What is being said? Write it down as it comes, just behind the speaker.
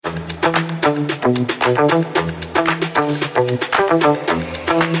Welcome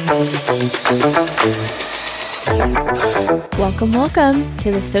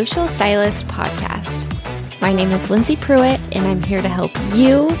to the Social Stylist Podcast. My name is Lindsay Pruitt, and I'm here to help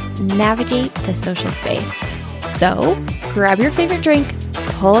you navigate the social space. So grab your favorite drink,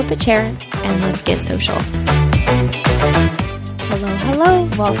 pull up a chair, and let's get social. Hello.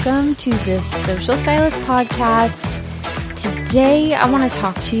 Welcome to this Social Stylist Podcast. Today, I want to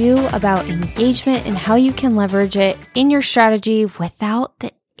talk to you about engagement and how you can leverage it in your strategy without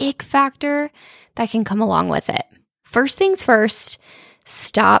the ick factor that can come along with it. First things first,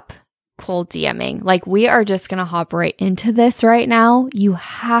 stop cold DMing. Like, we are just going to hop right into this right now. You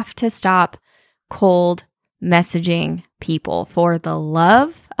have to stop cold messaging people. For the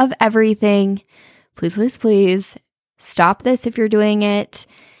love of everything, please stop this if you're doing it.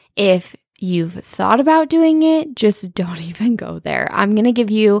 If you've thought about doing it, just don't even go there. I'm going to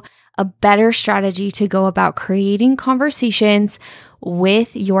give you a better strategy to go about creating conversations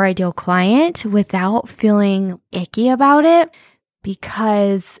with your ideal client without feeling icky about it,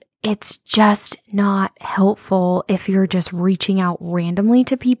 because it's just not helpful if you're just reaching out randomly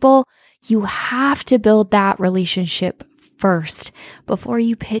to people. You have to build that relationship first before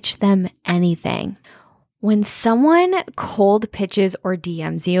you pitch them anything. When someone cold pitches or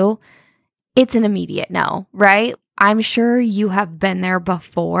DMs you, it's an immediate no, right? I'm sure you have been there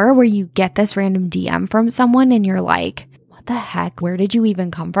before where you get this random DM from someone and you're like, what the heck? Where did you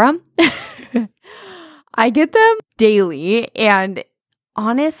even come from? I get them daily. And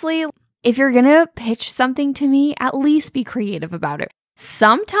honestly, if you're going to pitch something to me, at least be creative about it.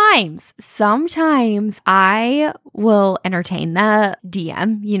 Sometimes I will entertain the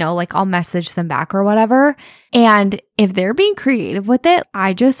DM, like I'll message them back or whatever. And if they're being creative with it,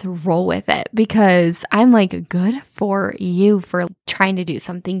 I just roll with it because I'm like, good for you for trying to do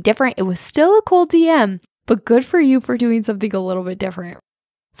something different. It was still a cold DM, but good for you for doing something a little bit different.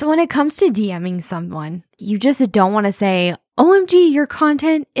 So when it comes to DMing someone, you just don't want to say, OMG, your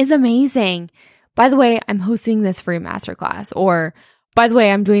content is amazing. By the way, I'm hosting this free masterclass, or by the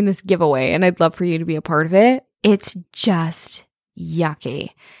way, I'm doing this giveaway and I'd love for you to be a part of it. It's just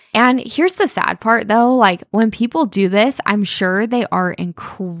yucky. And here's the sad part though, like when people do this, I'm sure they are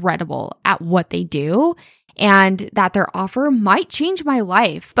incredible at what they do and that their offer might change my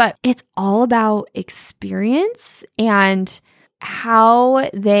life, but it's all about experience and how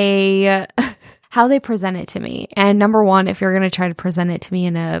they present it to me. And number one, if you're going to try to present it to me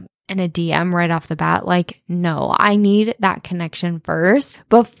in a DM right off the bat, like, no, I need that connection first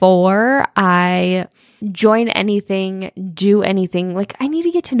before I join anything, do anything. Like, I need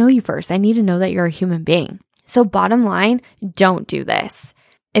to get to know you first. I need to know that you're a human being. So bottom line, don't do this.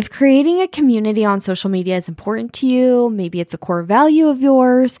 If creating a community on social media is important to you, maybe it's a core value of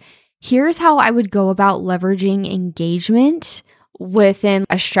yours, here's how I would go about leveraging engagement within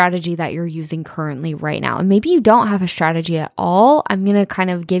a strategy that you're using currently right now. And maybe you don't have a strategy at all. I'm going to kind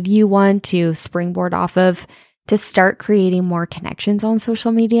of give you one to springboard off of to start creating more connections on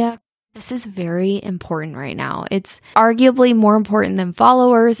social media. This is very important right now. It's arguably more important than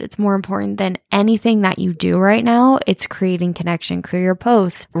followers. It's more important than anything that you do right now. It's creating connection, career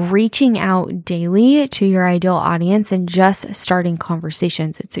posts, reaching out daily to your ideal audience, and just starting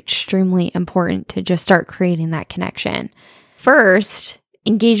conversations. It's extremely important to just start creating that connection. First,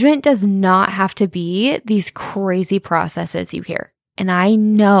 engagement does not have to be these crazy processes you hear. And I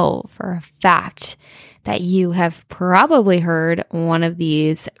know for a fact that you have probably heard one of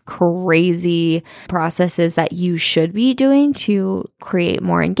these crazy processes that you should be doing to create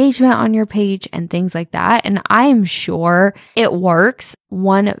more engagement on your page and things like that. And I am sure it works.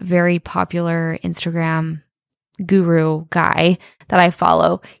 One very popular Instagram guru guy that I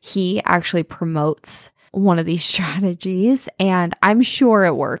follow, he actually promotes one of these strategies, and I'm sure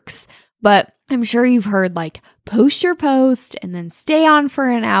it works. But I'm sure you've heard like post your post and then stay on for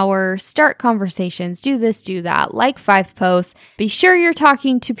an hour, start conversations, do this, do that, like 5 posts. Be sure you're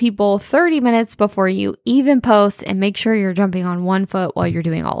talking to people 30 minutes before you even post, and make sure you're jumping on one foot while you're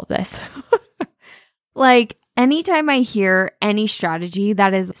doing all of this. Like, anytime I hear any strategy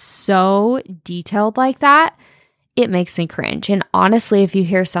that is so detailed like that, it makes me cringe. And honestly, if you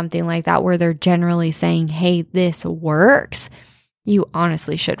hear something like that where they're generally saying, hey, this works, you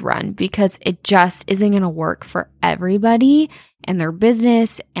honestly should run, because it just isn't going to work for everybody and their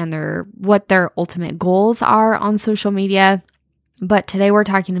business and what their ultimate goals are on social media. But today we're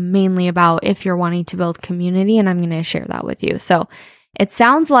talking mainly about if you're wanting to build community, and I'm going to share that with you. So it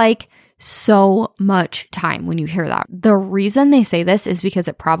sounds like so much time when you hear that. The reason they say this is because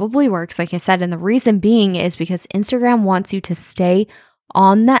it probably works, like I said, and the reason being is because Instagram wants you to stay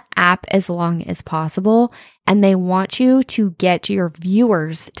on the app as long as possible. And they want you to get your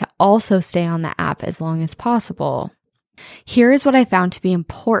viewers to also stay on the app as long as possible. Here is what I found to be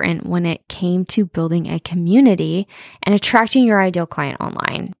important when it came to building a community and attracting your ideal client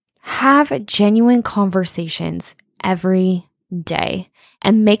online. Have genuine conversations every day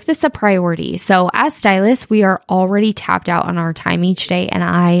and make this a priority. So as stylists, we are already tapped out on our time each day. And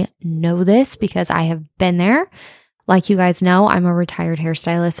I know this because I have been there. Like you guys know, I'm a retired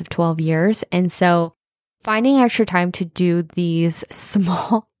hairstylist of 12 years. And so finding extra time to do these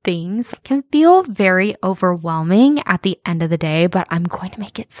small things can feel very overwhelming at the end of the day, but I'm going to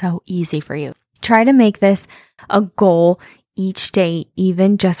make it so easy for you. Try to make this a goal each day,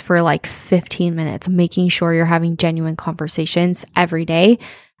 even just for like 15 minutes, making sure you're having genuine conversations every day.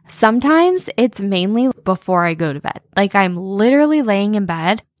 Sometimes it's mainly before I go to bed. Like I'm literally laying in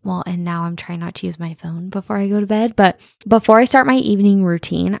bed. Well, and now I'm trying not to use my phone before I go to bed, but before I start my evening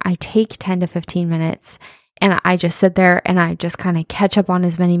routine, I take 10 to 15 minutes and I just sit there and I just kind of catch up on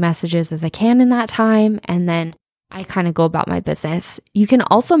as many messages as I can in that time. And then I kind of go about my business. You can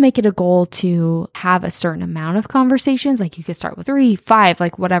also make it a goal to have a certain amount of conversations. Like you could start with 3, 5,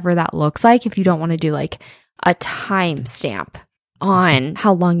 like whatever that looks like. If you don't want to do like a time stamp on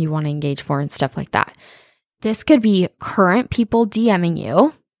how long you want to engage for and stuff like that. This could be current people DMing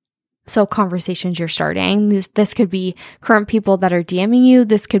you. So conversations you're starting. This could be current people that are DMing you.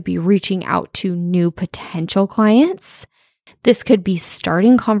 This could be reaching out to new potential clients. This could be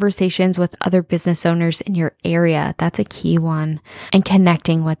starting conversations with other business owners in your area. That's a key one. And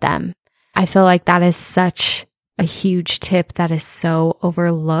connecting with them. I feel like that is such a huge tip that is so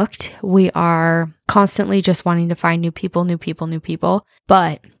overlooked. We are constantly just wanting to find new people.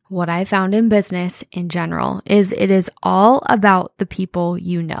 But what I found in business in general is it is all about the people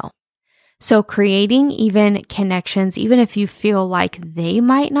you know. So creating even connections, even if you feel like they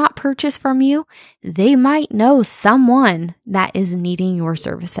might not purchase from you, they might know someone that is needing your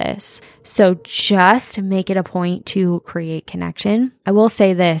services. So just make it a point to create connection. I will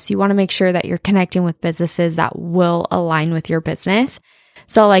say this, you want to make sure that you're connecting with businesses that will align with your business.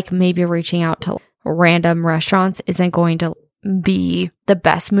 So like maybe reaching out to random restaurants isn't going to be the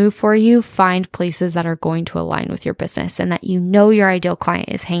best move for you. Find places that are going to align with your business and that you know your ideal client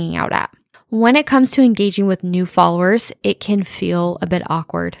is hanging out at. When it comes to engaging with new followers, it can feel a bit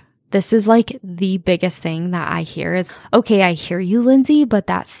awkward. This is like the biggest thing that I hear is, okay, I hear you, Lindsay, but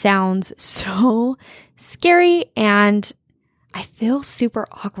that sounds so scary and I feel super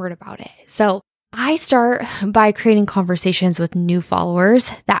awkward about it. So I start by creating conversations with new followers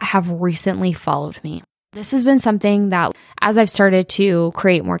that have recently followed me. This has been something that as I've started to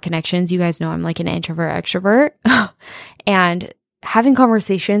create more connections, you guys know I'm like an introvert extrovert and having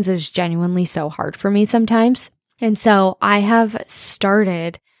conversations is genuinely so hard for me sometimes. And so I have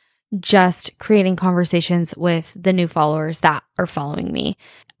started just creating conversations with the new followers that are following me.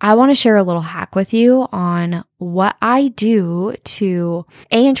 I want to share a little hack with you on what I do to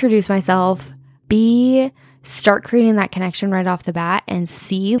A, introduce myself, B, start creating that connection right off the bat, and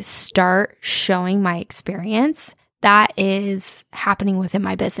C, start showing my experience that is happening within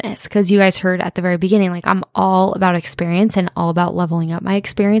my business. Because you guys heard at the very beginning, like I'm all about experience and all about leveling up my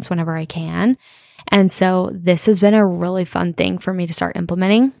experience whenever I can. And so this has been a really fun thing for me to start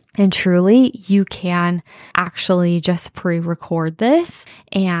implementing. And truly, you can actually just pre-record this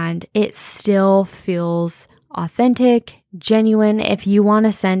and it still feels authentic, genuine. If you want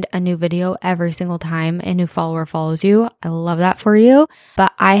to send a new video every single time a new follower follows you, I love that for you.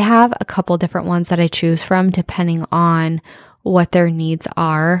 But I have a couple different ones that I choose from depending on what their needs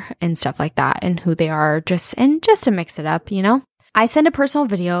are and stuff like that and who they are, just to mix it up, you know? I send a personal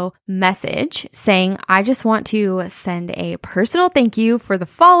video message saying, I just want to send a personal thank you for the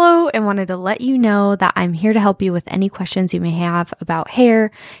follow and wanted to let you know that I'm here to help you with any questions you may have about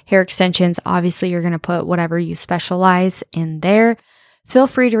hair extensions. Obviously, you're going to put whatever you specialize in there. Feel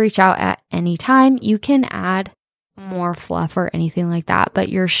free to reach out at any time. You can add more fluff or anything like that, but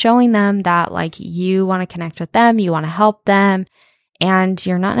you're showing them that like you want to connect with them, you want to help them, and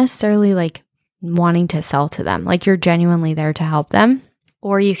you're not necessarily like wanting to sell to them. Like you're genuinely there to help them.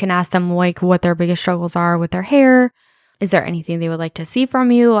 Or you can ask them like what their biggest struggles are with their hair. Is there anything they would like to see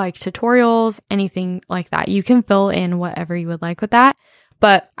from you, like tutorials, anything like that? You can fill in whatever you would like with that.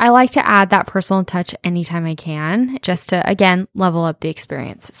 But I like to add that personal touch anytime I can, just to, again, level up the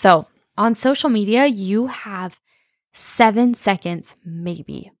experience. So on social media, you have 7 seconds,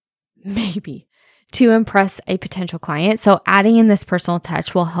 maybe, to impress a potential client. So adding in this personal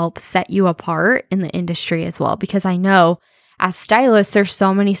touch will help set you apart in the industry as well. Because I know as stylists, there's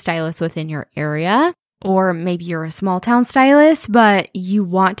so many stylists within your area. Or maybe you're a small town stylist, but you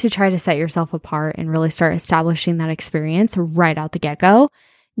want to try to set yourself apart and really start establishing that experience right out the get-go,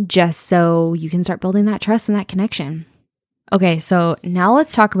 just so you can start building that trust and that connection. Okay, so now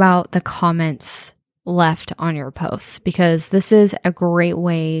let's talk about the comments left on your posts, because this is a great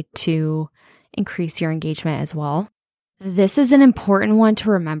way to increase your engagement as well. This is an important one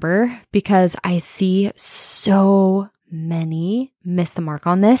to remember because I see so many miss the mark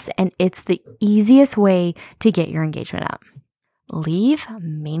on this, and it's the easiest way to get your engagement up. Leave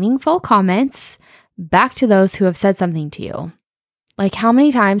meaningful comments back to those who have said something to you. Like, how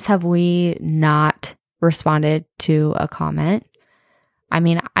many times have we not responded to a comment? I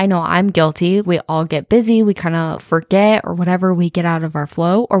mean, I know I'm guilty. We all get busy. We kind of forget or whatever. We get out of our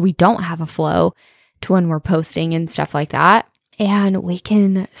flow, or we don't have a flow to when we're posting and stuff like that. And we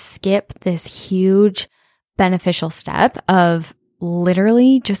can skip this huge beneficial step of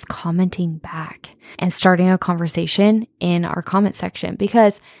literally just commenting back and starting a conversation in our comment section,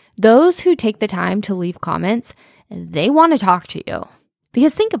 because those who take the time to leave comments, they want to talk to you.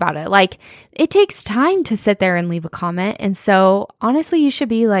 Because think about it, like, it takes time to sit there and leave a comment. And so honestly, you should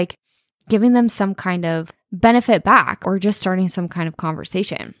be like giving them some kind of benefit back or just starting some kind of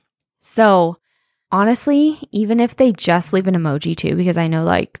conversation. So honestly, even if they just leave an emoji too, because I know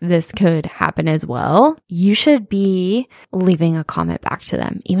like this could happen as well, you should be leaving a comment back to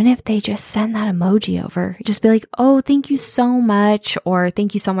them. Even if they just send that emoji over, just be like, oh, thank you so much, or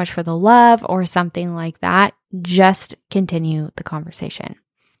thank you so much for the love, or something like that. Just continue the conversation.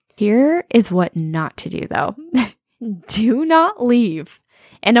 Here is what not to do though. Do not leave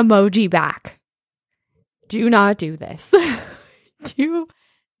an emoji back. Do not do this. Do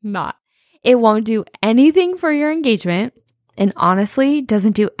not. It won't do anything for your engagement, and honestly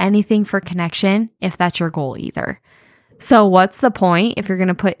doesn't do anything for connection if that's your goal either. So what's the point? If you're going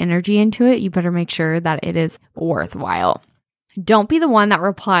to put energy into it, you better make sure that it is worthwhile. Don't be the one that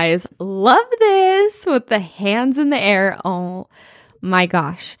replies, love this, with the hands in the air. Oh my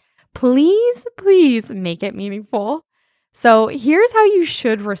gosh. Please, please make it meaningful. So here's how you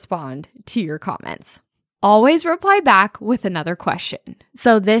should respond to your comments. Always reply back with another question.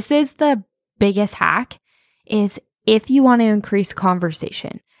 So this is the biggest hack, is if you want to increase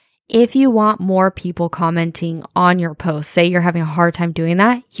conversation, if you want more people commenting on your post, say you're having a hard time doing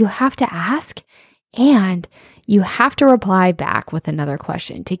that, you have to ask and you have to reply back with another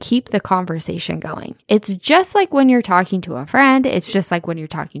question to keep the conversation going. It's just like when you're talking to a friend. It's just like when you're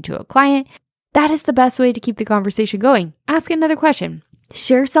talking to a client. That is the best way to keep the conversation going. Ask another question.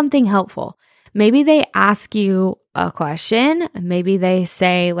 Share something helpful. Maybe they ask you a question. Maybe they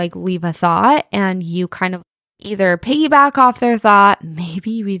say, like, leave a thought, and you kind of either piggyback off their thought.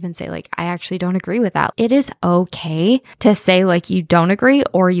 Maybe you even say, like, I actually don't agree with that. It is okay to say, like, you don't agree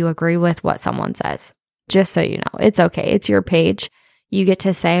or you agree with what someone says. Just so you know, it's okay. It's your page. You get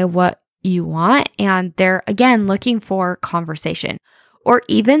to say what you want, and they're, again, looking for conversation or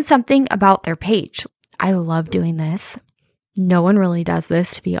even something about their page. I love doing this. No one really does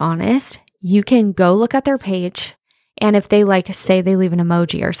this, to be honest. You can go look at their page, and if they like say they leave an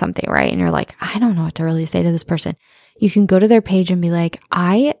emoji or something, right? And you're like, I don't know what to really say to this person. You can go to their page and be like,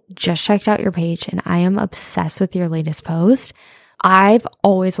 I just checked out your page and I am obsessed with your latest post. I've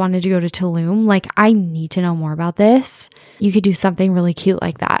always wanted to go to Tulum. Like, I need to know more about this. You could do something really cute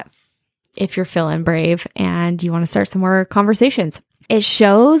like that if you're feeling brave and you want to start some more conversations. It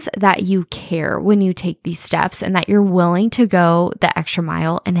shows that you care when you take these steps and that you're willing to go the extra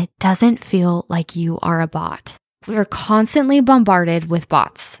mile, and it doesn't feel like you are a bot. We are constantly bombarded with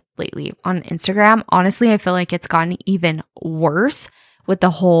bots lately on Instagram. Honestly, I feel like it's gotten even worse with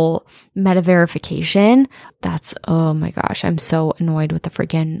the whole meta verification. Oh my gosh, I'm so annoyed with the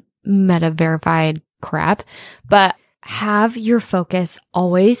freaking meta verified crap. But have your focus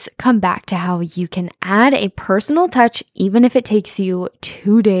always come back to how you can add a personal touch, even if it takes you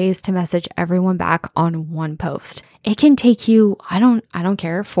 2 days to message everyone back on one post. It can take you, I don't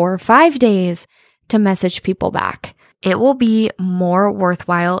care, 4 or 5 days to message people back. It will be more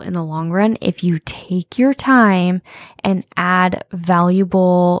worthwhile in the long run if you take your time and add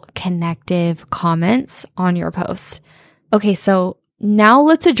valuable, connective comments on your post. Okay, so now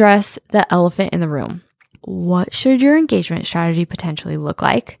let's address the elephant in the room. What should your engagement strategy potentially look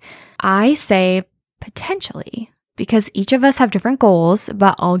like? I say potentially because each of us have different goals,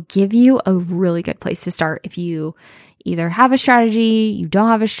 but I'll give you a really good place to start. If you either have a strategy, you don't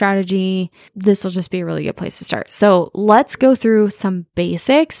have a strategy, this will just be a really good place to start. So let's go through some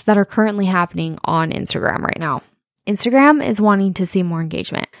basics that are currently happening on Instagram right now. Instagram is wanting to see more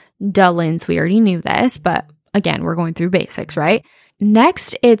engagement. Duh, Linz, we already knew this, but again, we're going through basics, right?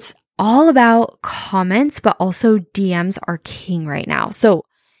 Next, it's all about comments, but also DMs are king right now. So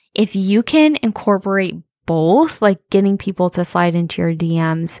if you can incorporate both, like getting people to slide into your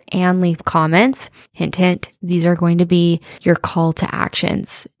DMs and leave comments, hint, hint, these are going to be your call to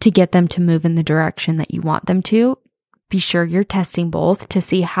actions to get them to move in the direction that you want them to. Be sure you're testing both to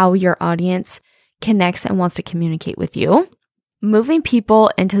see how your audience connects and wants to communicate with you. Moving people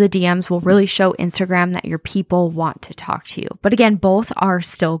into the DMs will really show Instagram that your people want to talk to you. But again, both are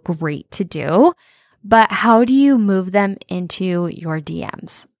still great to do. But how do you move them into your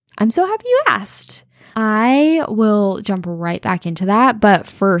DMs? I'm so happy you asked. I will jump right back into that. But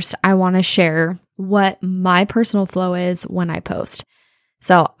first, I want to share what my personal flow is when I post.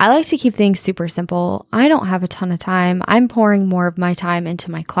 So I like to keep things super simple. I don't have a ton of time. I'm pouring more of my time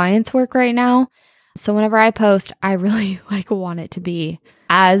into my clients' work right now. So whenever I post, I really want it to be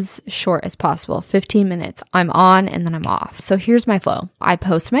as short as possible. 15 minutes, I'm on and then I'm off. So here's my flow. I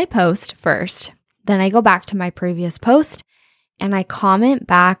post my post first, then I go back to my previous post and I comment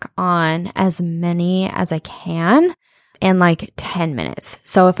back on as many as I can in 10 minutes.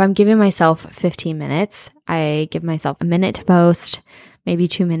 So if I'm giving myself 15 minutes, I give myself a minute to post, maybe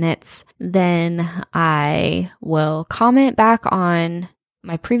 2 minutes. Then I will comment back on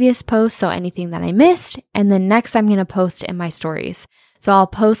my previous post, so anything that I missed. And then next I'm going to post in my stories. So I'll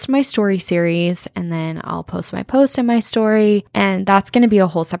post my story series and then I'll post my post in my story. And that's going to be a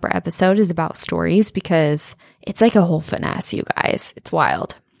whole separate episode is about stories because it's like a whole finesse, you guys. It's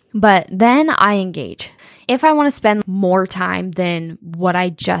wild. But then I engage. If I want to spend more time than what I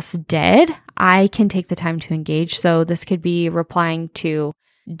just did, I can take the time to engage. So this could be replying to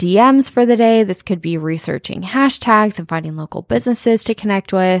DMs for the day. This could be researching hashtags and finding local businesses to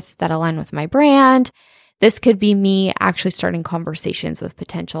connect with that align with my brand. This could be me actually starting conversations with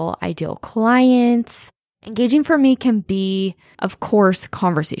potential ideal clients. Engaging for me can be, of course,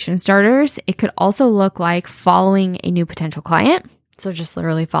 conversation starters. It could also look like following a new potential client. So just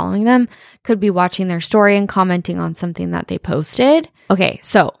literally following them. Could be watching their story and commenting on something that they posted. Okay,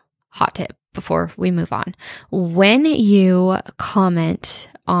 so hot tip before we move on. When you comment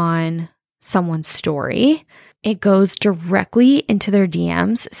on someone's story, it goes directly into their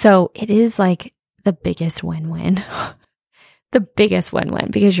DMs. So it is the biggest win-win. The biggest win-win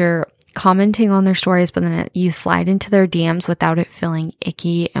because you're commenting on their stories, but then you slide into their DMs without it feeling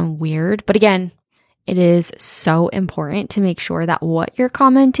icky and weird. But again, it is so important to make sure that what you're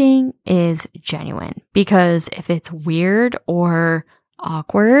commenting is genuine because if it's weird or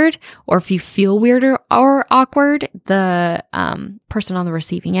awkward, or if you feel weird or awkward, the person on the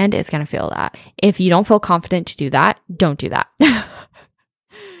receiving end is going to feel that. If you don't feel confident to do that, don't do that.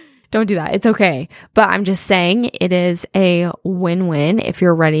 Don't do that. It's okay. But I'm just saying it is a win-win if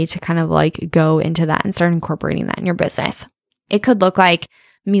you're ready to kind of go into that and start incorporating that in your business. It could look like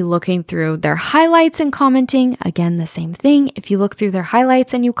me looking through their highlights and commenting. Again, the same thing. If you look through their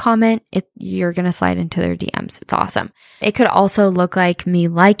highlights and you comment, you're going to slide into their DMs. It's awesome. It could also look like me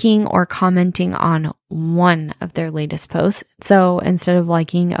liking or commenting on one of their latest posts. So instead of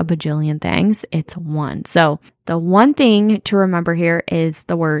liking a bajillion things, it's one. So the one thing to remember here is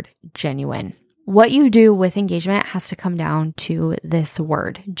the word genuine. What you do with engagement has to come down to this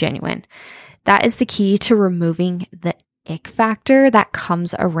word, genuine. That is the key to removing the ick factor that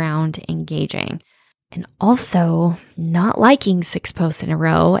comes around engaging. And also not liking 6 posts in a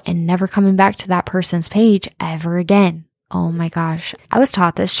row and never coming back to that person's page ever again. Oh my gosh. I was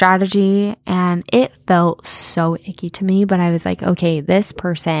taught this strategy and it felt so icky to me, but I was like, okay, this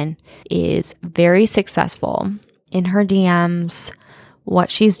person is very successful in her DMs,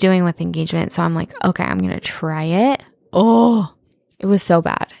 what she's doing with engagement. So I'm like, okay, I'm going to try it. Oh, it was so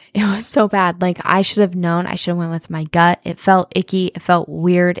bad. It was so bad. I should have known. I should have went with my gut. It felt icky. It felt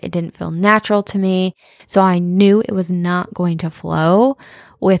weird. It didn't feel natural to me. So I knew it was not going to flow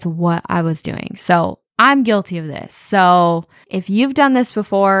with what I was doing. So I'm guilty of this. So if you've done this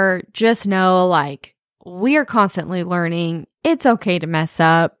before, just know we are constantly learning. It's okay to mess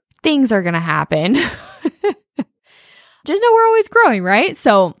up. Things are going to happen. Just know we're always growing, right?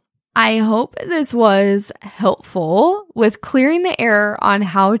 So I hope this was helpful with clearing the air on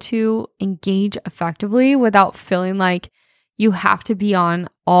how to engage effectively without feeling like you have to be on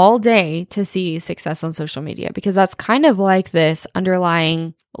all day to see success on social media, because that's kind of this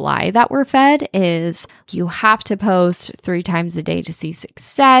underlying lie that we're fed is you have to post 3 times a day to see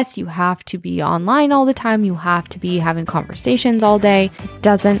success. You have to be online all the time. You have to be having conversations all day. It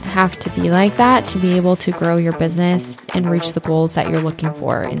doesn't have to be like that to be able to grow your business and reach the goals that you're looking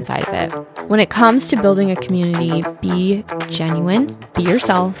for inside of it. When it comes to building a community, be genuine, be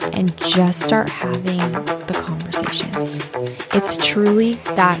yourself, and just start having the conversations. It's truly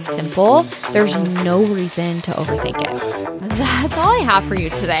that simple. There's no reason to overthink it. That's all I have for you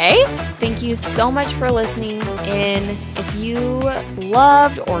today. Thank you so much for listening in. If you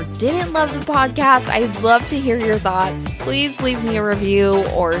loved or didn't love the podcast, I'd love to hear your thoughts. Please leave me a review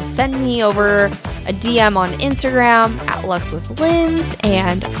or send me over a DM on Instagram @LuxWithLinz,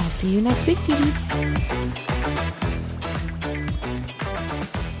 and I'll see you next week, beauties.